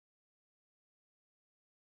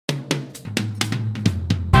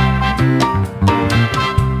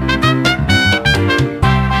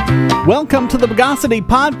Welcome to the Bogosity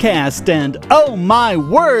podcast, and oh my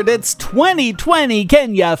word, it's 2020!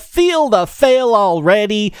 Can you feel the fail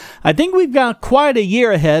already? I think we've got quite a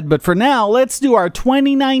year ahead, but for now, let's do our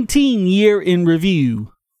 2019 year in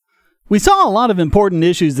review. We saw a lot of important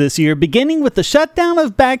issues this year, beginning with the shutdown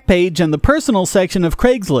of Backpage and the personal section of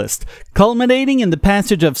Craigslist, culminating in the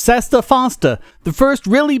passage of SESTA FOSTA, the first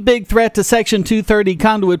really big threat to Section 230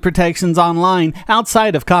 conduit protections online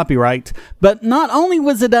outside of copyright. But not only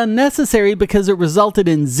was it unnecessary because it resulted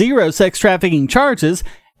in 0 sex trafficking charges,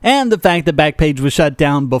 and the fact that Backpage was shut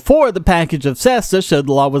down before the package of SESTA showed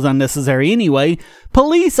the law was unnecessary anyway,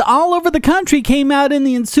 police all over the country came out in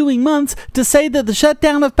the ensuing months to say that the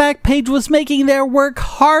shutdown of Backpage was making their work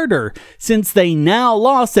harder, since they now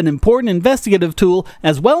lost an important investigative tool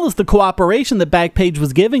as well as the cooperation that Backpage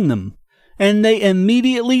was giving them. And they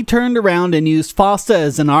immediately turned around and used FOSTA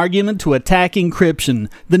as an argument to attack encryption,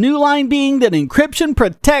 the new line being that encryption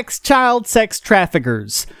protects child sex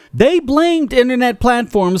traffickers. They blamed internet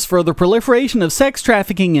platforms for the proliferation of sex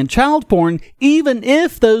trafficking and child porn, even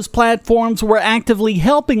if those platforms were actively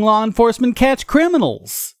helping law enforcement catch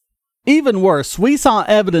criminals. Even worse, we saw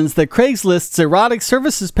evidence that Craigslist's erotic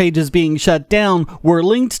services pages being shut down were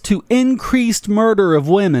linked to increased murder of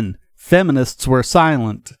women. Feminists were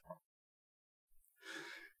silent.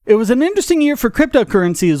 It was an interesting year for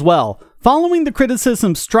cryptocurrency as well. Following the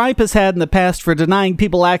criticism Stripe has had in the past for denying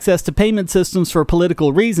people access to payment systems for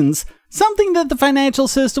political reasons, something that the financial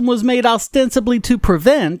system was made ostensibly to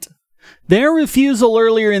prevent, their refusal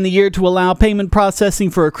earlier in the year to allow payment processing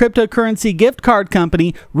for a cryptocurrency gift card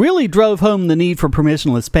company really drove home the need for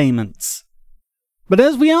permissionless payments. But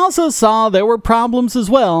as we also saw, there were problems as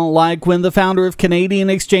well, like when the founder of Canadian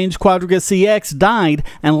exchange Quadriga CX died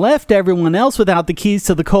and left everyone else without the keys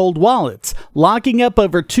to the cold wallets, locking up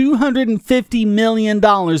over $250 million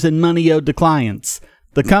in money owed to clients.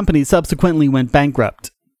 The company subsequently went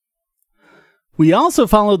bankrupt. We also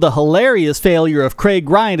followed the hilarious failure of Craig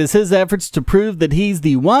Wright as his efforts to prove that he's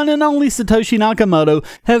the one and only Satoshi Nakamoto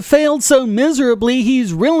have failed so miserably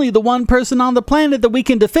he's really the one person on the planet that we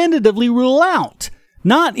can definitively rule out.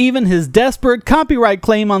 Not even his desperate copyright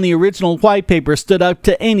claim on the original white paper stood up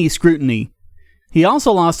to any scrutiny. He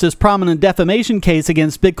also lost his prominent defamation case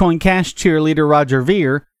against Bitcoin Cash cheerleader Roger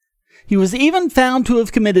Ver. He was even found to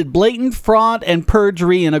have committed blatant fraud and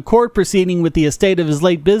perjury in a court proceeding with the estate of his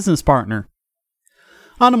late business partner.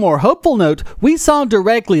 On a more hopeful note, we saw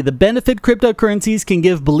directly the benefit cryptocurrencies can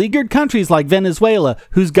give beleaguered countries like Venezuela,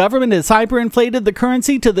 whose government has hyperinflated the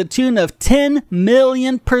currency to the tune of 10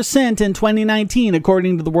 million% in 2019,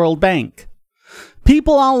 according to the World Bank.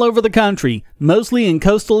 People all over the country, mostly in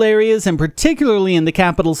coastal areas and particularly in the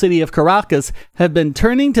capital city of Caracas, have been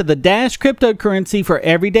turning to the Dash cryptocurrency for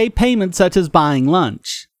everyday payments such as buying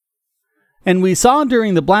lunch. And we saw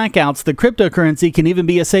during the blackouts that cryptocurrency can even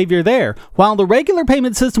be a savior there. While the regular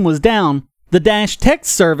payment system was down, the Dash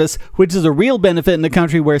text service, which is a real benefit in a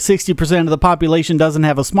country where 60% of the population doesn't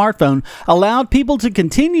have a smartphone, allowed people to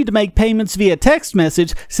continue to make payments via text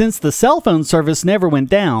message since the cell phone service never went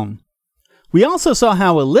down. We also saw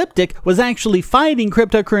how Elliptic was actually fighting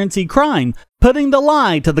cryptocurrency crime, putting the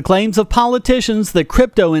lie to the claims of politicians that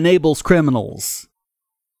crypto enables criminals.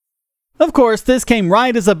 Of course, this came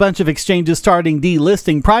right as a bunch of exchanges started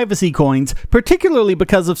delisting privacy coins, particularly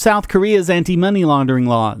because of South Korea's anti-money laundering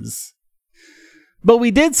laws. But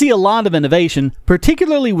we did see a lot of innovation,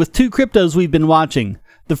 particularly with two cryptos we've been watching.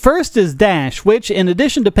 The first is Dash, which, in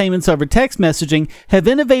addition to payments over text messaging, have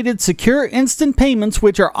innovated secure instant payments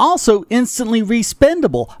which are also instantly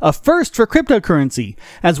respendable, a first for cryptocurrency,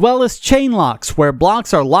 as well as chain locks, where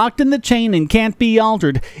blocks are locked in the chain and can't be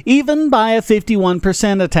altered, even by a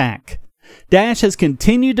 51% attack. Dash has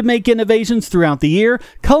continued to make innovations throughout the year,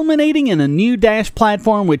 culminating in a new Dash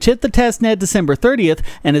platform which hit the testnet December 30th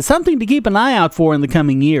and is something to keep an eye out for in the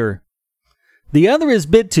coming year. The other is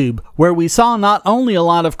BitTube, where we saw not only a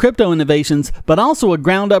lot of crypto innovations, but also a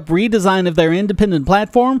ground-up redesign of their independent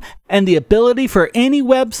platform and the ability for any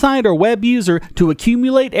website or web user to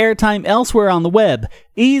accumulate airtime elsewhere on the web,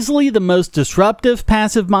 easily the most disruptive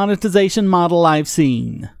passive monetization model I've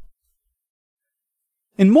seen.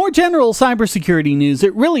 In more general cybersecurity news,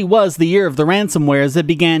 it really was the year of the ransomwares that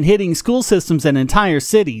began hitting school systems and entire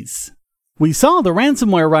cities. We saw the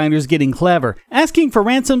ransomware writers getting clever, asking for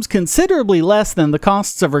ransoms considerably less than the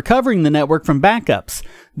costs of recovering the network from backups.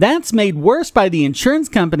 That's made worse by the insurance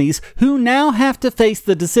companies, who now have to face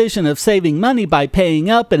the decision of saving money by paying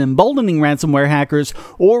up and emboldening ransomware hackers,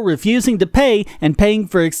 or refusing to pay and paying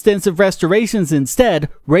for extensive restorations instead,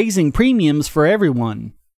 raising premiums for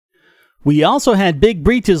everyone. We also had big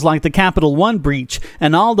breaches like the Capital One breach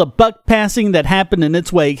and all the buck passing that happened in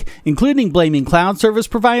its wake, including blaming cloud service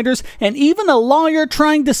providers and even a lawyer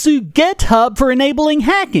trying to sue GitHub for enabling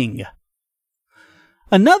hacking.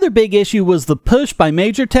 Another big issue was the push by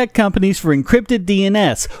major tech companies for encrypted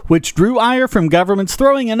DNS, which drew ire from governments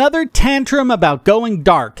throwing another tantrum about going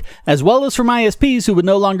dark, as well as from ISPs who would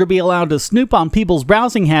no longer be allowed to snoop on people's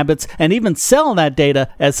browsing habits and even sell that data,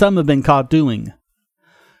 as some have been caught doing.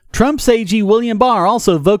 Trump's AG William Barr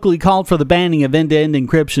also vocally called for the banning of end-to-end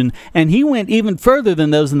encryption, and he went even further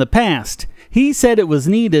than those in the past. He said it was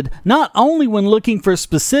needed not only when looking for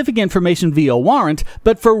specific information via warrant,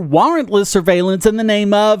 but for warrantless surveillance in the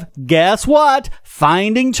name of, guess what,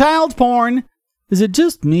 finding child porn. Is it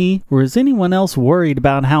just me, or is anyone else worried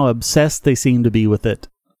about how obsessed they seem to be with it?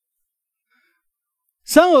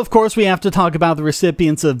 So, of course, we have to talk about the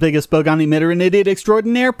recipients of Biggest Bogon Emitter and Idiot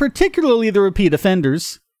Extraordinaire, particularly the repeat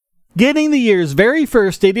offenders. Getting the year's very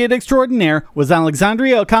first Idiot Extraordinaire was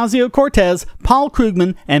Alexandria Ocasio-Cortez, Paul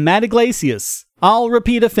Krugman, and Matt Iglesias, all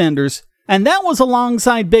repeat offenders, and that was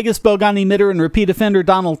alongside Biggest Bogon Emitter and repeat offender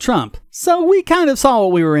Donald Trump, so we kind of saw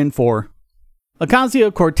what we were in for.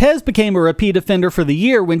 Ocasio-Cortez became a repeat offender for the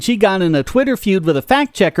year when she got in a Twitter feud with a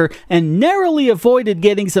fact-checker and narrowly avoided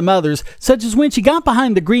getting some others, such as when she got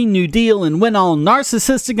behind the Green New Deal and went all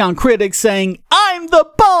narcissistic on critics saying, "I'm the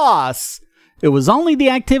boss!" It was only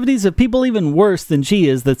the activities of people even worse than she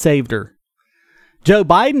is that saved her. Joe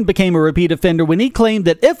Biden became a repeat offender when he claimed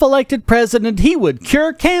that if elected president, he would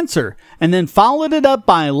cure cancer, and then followed it up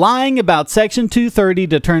by lying about Section 230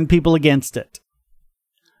 to turn people against it.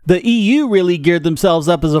 The EU really geared themselves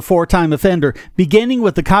up as a four-time offender, beginning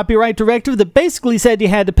with the copyright directive that basically said you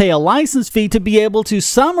had to pay a license fee to be able to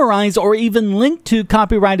summarize or even link to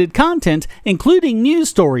copyrighted content, including news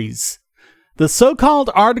stories. The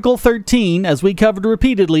so-called Article 13, as we covered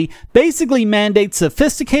repeatedly, basically mandates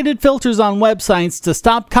sophisticated filters on websites to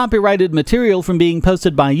stop copyrighted material from being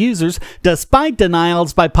posted by users, despite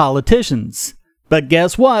denials by politicians. But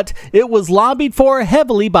guess what? It was lobbied for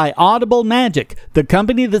heavily by Audible Magic, the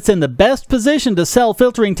company that's in the best position to sell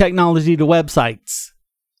filtering technology to websites.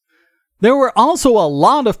 There were also a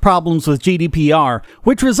lot of problems with GDPR,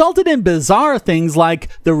 which resulted in bizarre things like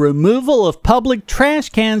the removal of public trash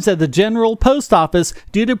cans at the General Post Office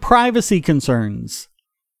due to privacy concerns.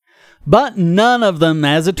 But none of them,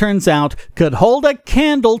 as it turns out, could hold a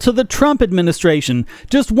candle to the Trump administration,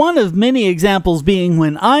 just one of many examples being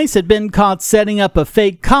when ICE had been caught setting up a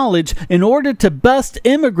fake college in order to bust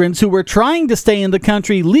immigrants who were trying to stay in the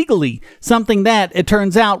country legally, something that, it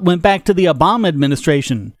turns out, went back to the Obama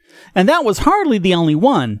administration. And that was hardly the only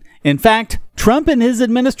one. In fact, Trump and his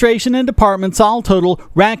administration and departments all total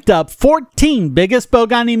racked up 14 Biggest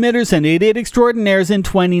Bogon Emitters and Idiot Extraordinaires in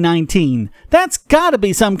 2019. That's gotta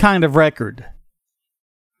be some kind of record.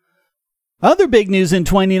 Other big news in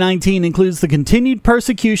 2019 includes the continued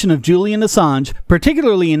persecution of Julian Assange,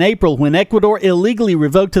 particularly in April when Ecuador illegally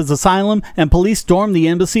revoked his asylum and police stormed the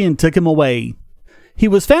embassy and took him away. He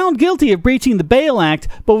was found guilty of breaching the Bail Act,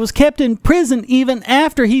 but was kept in prison even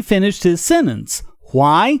after he finished his sentence.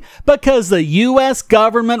 Why? Because the U.S.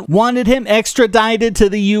 government wanted him extradited to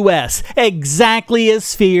the U.S., exactly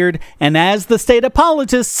as feared, and as the state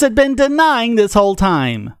apologists had been denying this whole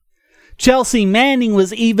time. Chelsea Manning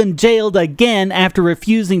was even jailed again after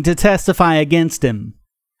refusing to testify against him.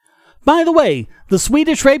 By the way, the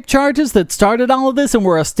Swedish rape charges that started all of this and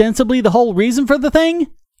were ostensibly the whole reason for the thing?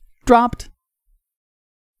 Dropped.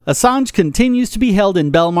 Assange continues to be held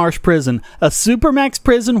in Belmarsh Prison, a supermax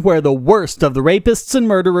prison where the worst of the rapists and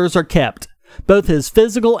murderers are kept. Both his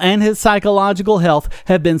physical and his psychological health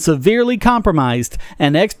have been severely compromised,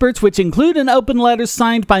 and experts, which include an open letter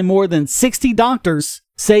signed by more than 60 doctors,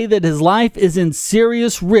 say that his life is in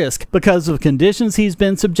serious risk because of conditions he's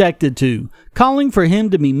been subjected to, calling for him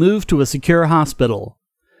to be moved to a secure hospital.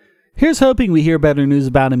 Here's hoping we hear better news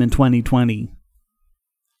about him in 2020.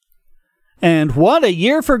 And what a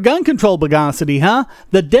year for gun control, Bogosity, huh?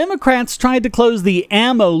 The Democrats tried to close the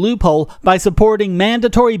ammo loophole by supporting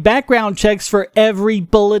mandatory background checks for every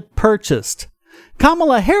bullet purchased.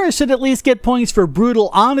 Kamala Harris should at least get points for brutal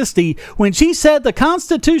honesty when she said the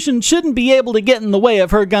Constitution shouldn't be able to get in the way of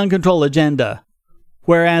her gun control agenda.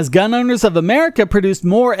 Whereas Gun Owners of America produced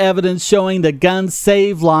more evidence showing that guns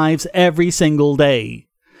save lives every single day.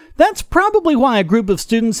 That's probably why a group of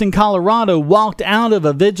students in Colorado walked out of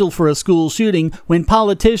a vigil for a school shooting when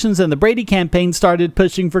politicians and the Brady campaign started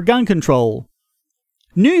pushing for gun control.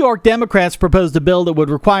 New York Democrats proposed a bill that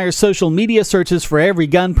would require social media searches for every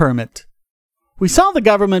gun permit. We saw the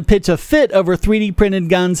government pitch a fit over 3D printed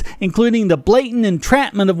guns, including the blatant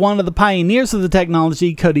entrapment of one of the pioneers of the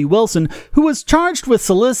technology, Cody Wilson, who was charged with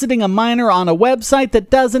soliciting a minor on a website that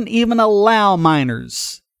doesn't even allow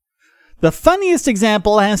minors. The funniest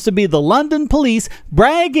example has to be the London police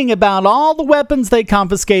bragging about all the weapons they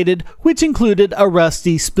confiscated, which included a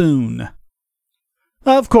rusty spoon.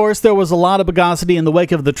 Of course, there was a lot of bogosity in the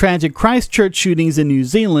wake of the tragic Christchurch shootings in New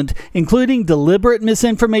Zealand, including deliberate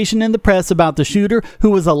misinformation in the press about the shooter, who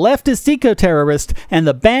was a leftist eco-terrorist, and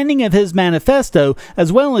the banning of his manifesto,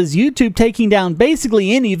 as well as YouTube taking down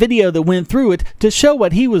basically any video that went through it to show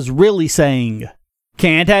what he was really saying.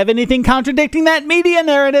 Can't have anything contradicting that media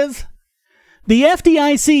narrative! The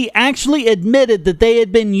FDIC actually admitted that they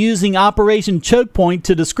had been using Operation Choke Point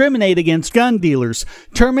to discriminate against gun dealers,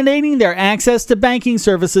 terminating their access to banking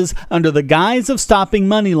services under the guise of stopping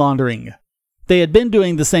money laundering. They had been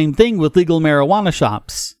doing the same thing with legal marijuana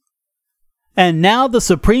shops. And now the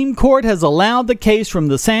Supreme Court has allowed the case from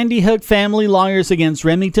the Sandy Hook family lawyers against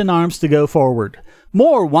Remington Arms to go forward.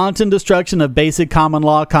 More wanton destruction of basic common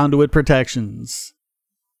law conduit protections.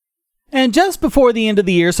 And just before the end of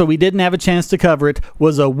the year, so we didn't have a chance to cover it,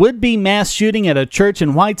 was a would-be mass shooting at a church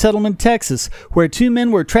in White Settlement, Texas, where 2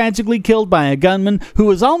 men were tragically killed by a gunman who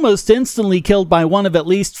was almost instantly killed by one of at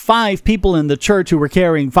least 5 people in the church who were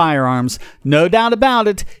carrying firearms. No doubt about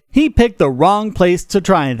it, he picked the wrong place to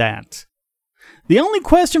try that. The only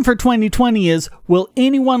question for 2020 is, will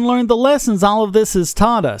anyone learn the lessons all of this has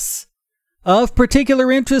taught us? Of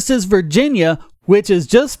particular interest is Virginia, which has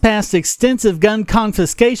just passed extensive gun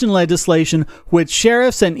confiscation legislation, which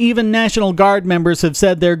sheriffs and even National Guard members have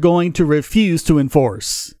said they're going to refuse to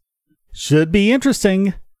enforce. Should be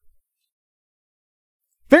interesting.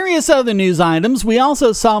 Various other news items. We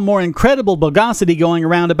also saw more incredible bogosity going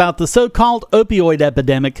around about the so-called opioid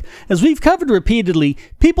epidemic. As we've covered repeatedly,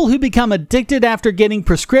 people who become addicted after getting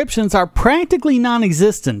prescriptions are practically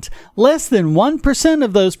non-existent, less than 1%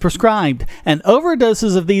 of those prescribed, and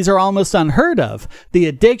overdoses of these are almost unheard of, the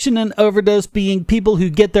addiction and overdose being people who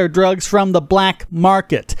get their drugs from the black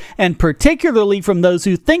market, and particularly from those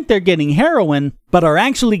who think they're getting heroin, but are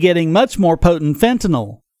actually getting much more potent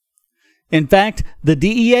fentanyl. In fact, the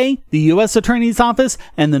DEA, the U.S. Attorney's Office,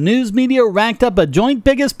 and the news media racked up a joint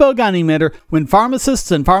biggest bogon emitter when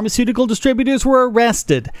pharmacists and pharmaceutical distributors were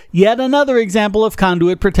arrested. Yet another example of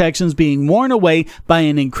conduit protections being worn away by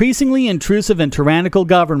an increasingly intrusive and tyrannical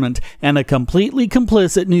government and a completely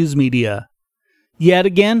complicit news media. Yet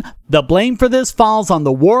again, the blame for this falls on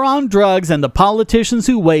the war on drugs and the politicians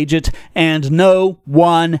who wage it, and no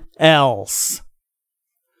one else.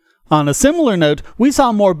 On a similar note, we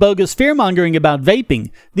saw more bogus fear-mongering about vaping.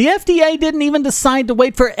 The FDA didn't even decide to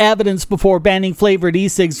wait for evidence before banning flavored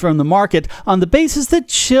e-cigs from the market on the basis that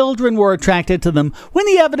children were attracted to them, when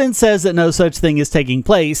the evidence says that no such thing is taking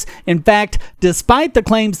place. In fact, despite the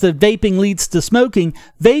claims that vaping leads to smoking,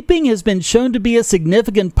 vaping has been shown to be a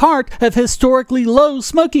significant part of historically low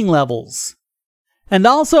smoking levels. And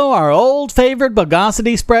also, our old favorite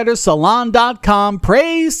bogosity spreader, Salon.com,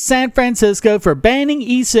 praised San Francisco for banning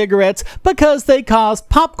e-cigarettes because they cause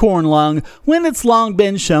popcorn lung, when it's long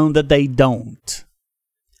been shown that they don't.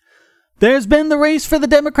 There's been the race for the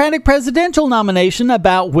Democratic presidential nomination,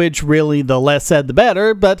 about which really the less said the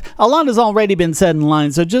better, but a lot has already been said in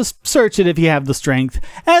line, so just search it if you have the strength.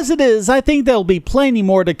 As it is, I think there'll be plenty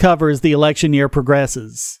more to cover as the election year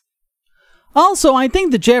progresses. Also, I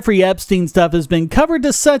think the Jeffrey Epstein stuff has been covered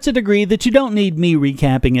to such a degree that you don't need me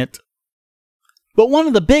recapping it. But one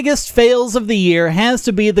of the biggest fails of the year has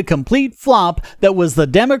to be the complete flop that was the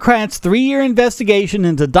Democrats' 3-year investigation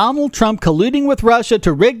into Donald Trump colluding with Russia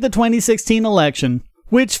to rig the 2016 election,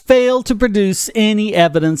 which failed to produce any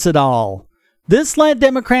evidence at all. This led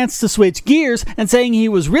Democrats to switch gears and saying he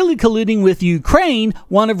was really colluding with Ukraine,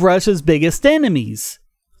 one of Russia's biggest enemies.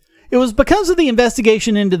 It was because of the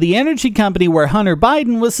investigation into the energy company where Hunter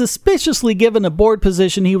Biden was suspiciously given a board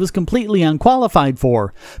position he was completely unqualified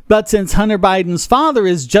for. But since Hunter Biden's father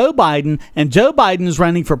is Joe Biden, and Joe Biden is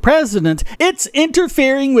running for president, it's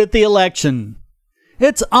interfering with the election.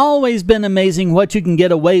 It's always been amazing what you can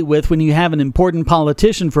get away with when you have an important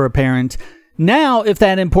politician for a parent. Now, if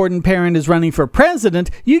that important parent is running for president,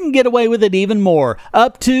 you can get away with it even more,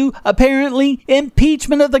 up to, apparently,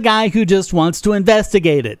 impeachment of the guy who just wants to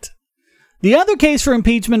investigate it. The other case for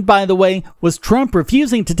impeachment, by the way, was Trump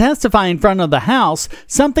refusing to testify in front of the House,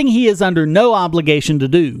 something he is under no obligation to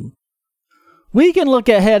do. We can look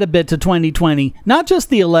ahead a bit to 2020, not just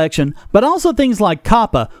the election, but also things like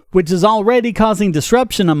COPPA, which is already causing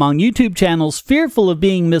disruption among YouTube channels fearful of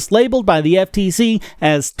being mislabeled by the FTC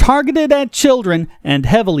as targeted at children and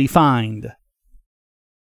heavily fined.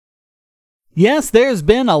 Yes, there's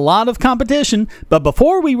been a lot of competition, but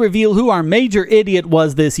before we reveal who our major idiot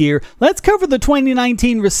was this year, let's cover the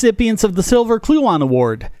 2019 recipients of the Silver Cluon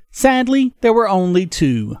Award. Sadly, there were only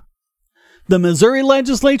 2. The Missouri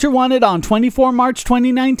legislature won it on 24 March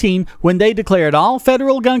 2019 when they declared all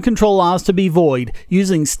federal gun control laws to be void,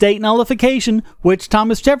 using state nullification, which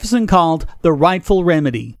Thomas Jefferson called the rightful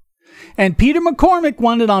remedy. And Peter McCormick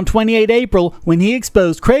won it on 28 April when he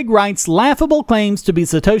exposed Craig Wright's laughable claims to be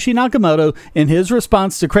Satoshi Nakamoto in his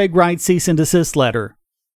response to Craig Wright's cease and desist letter.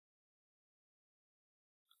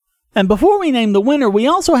 And before we name the winner, we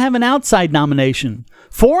also have an outside nomination.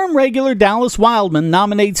 Forum regular Dallas Wildman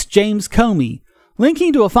nominates James Comey.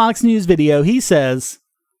 Linking to a Fox News video, he says,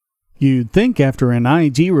 "You'd think after an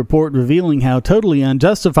IG report revealing how totally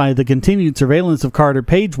unjustified the continued surveillance of Carter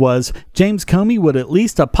Page was, James Comey would at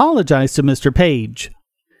least apologize to Mr. Page.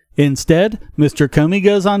 Instead, Mr. Comey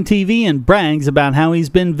goes on TV and brags about how he's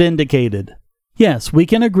been vindicated. Yes, we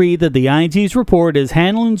can agree that the IG's report is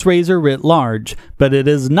Hanlon's razor writ large, but it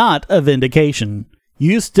is not a vindication.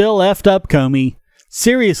 You still effed up, Comey.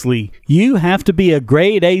 Seriously, you have to be a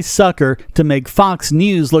grade A sucker to make Fox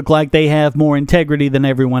News look like they have more integrity than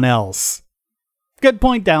everyone else." Good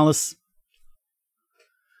point, Dallas.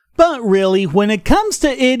 But really, when it comes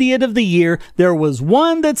to Idiot of the Year, there was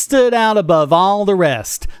one that stood out above all the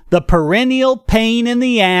rest. The perennial pain in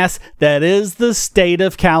the ass that is the state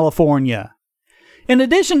of California. In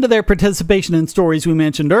addition to their participation in stories we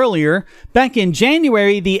mentioned earlier, back in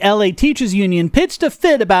January, the LA Teachers Union pitched a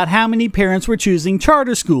fit about how many parents were choosing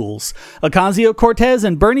charter schools. Ocasio-Cortez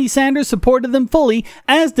and Bernie Sanders supported them fully,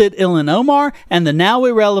 as did Ilhan Omar and the now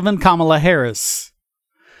irrelevant Kamala Harris.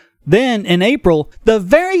 Then, in April, the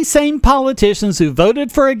very same politicians who voted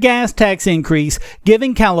for a gas tax increase,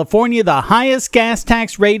 giving California the highest gas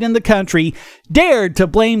tax rate in the country, dared to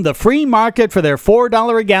blame the free market for their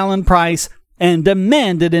 $4 a gallon price and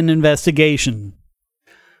demanded an investigation.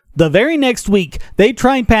 The very next week, they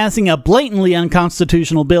tried passing a blatantly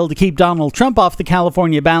unconstitutional bill to keep Donald Trump off the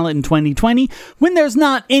California ballot in 2020, when there's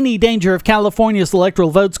not any danger of California's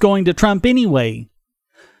electoral votes going to Trump anyway.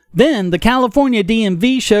 Then, the California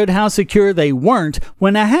DMV showed how secure they weren't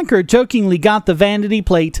when a hacker jokingly got the vanity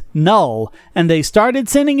plate null, and they started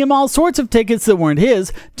sending him all sorts of tickets that weren't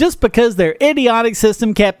his just because their idiotic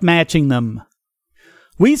system kept matching them.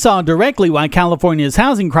 We saw directly why California's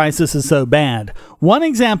housing crisis is so bad. One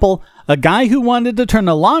example, a guy who wanted to turn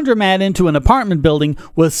a laundromat into an apartment building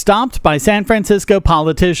was stopped by San Francisco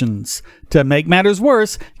politicians. To make matters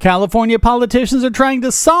worse, California politicians are trying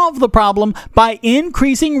to solve the problem by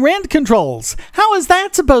increasing rent controls. How is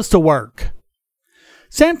that supposed to work?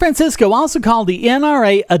 San Francisco also called the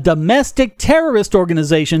NRA a domestic terrorist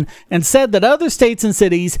organization and said that other states and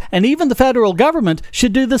cities, and even the federal government,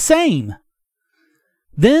 should do the same.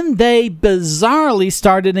 Then they bizarrely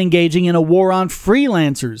started engaging in a war on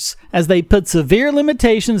freelancers, as they put severe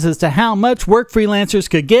limitations as to how much work freelancers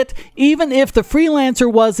could get, even if the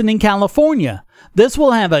freelancer wasn't in California. This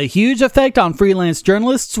will have a huge effect on freelance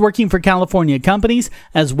journalists working for California companies,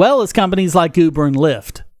 as well as companies like Uber and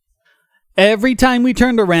Lyft. Every time we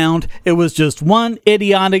turned around, it was just one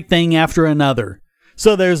idiotic thing after another.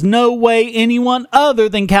 So there's no way anyone other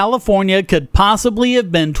than California could possibly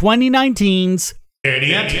have been 2019's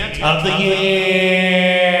Idiot of the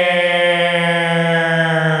Year.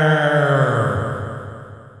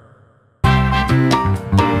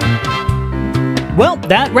 Well,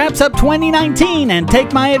 that wraps up 2019, and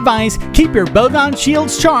take my advice, keep your bogon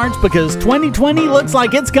shields charged because 2020 looks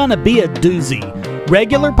like it's gonna be a doozy.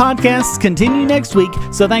 Regular podcasts continue next week,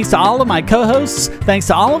 so thanks to all of my co-hosts, thanks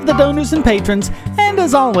to all of the donors and patrons, and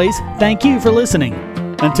as always, thank you for listening.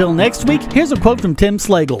 Until next week, here's a quote from Tim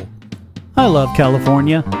Slagle. I love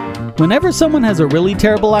California. Whenever someone has a really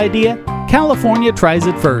terrible idea, California tries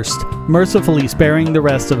it first, mercifully sparing the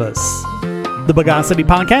rest of us. The Bogosity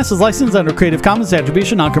podcast is licensed under Creative Commons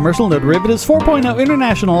Attribution, Non-Commercial, No Derivatives 4.0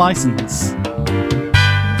 International License.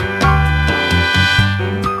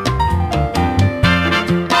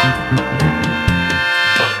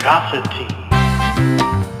 Bogosity.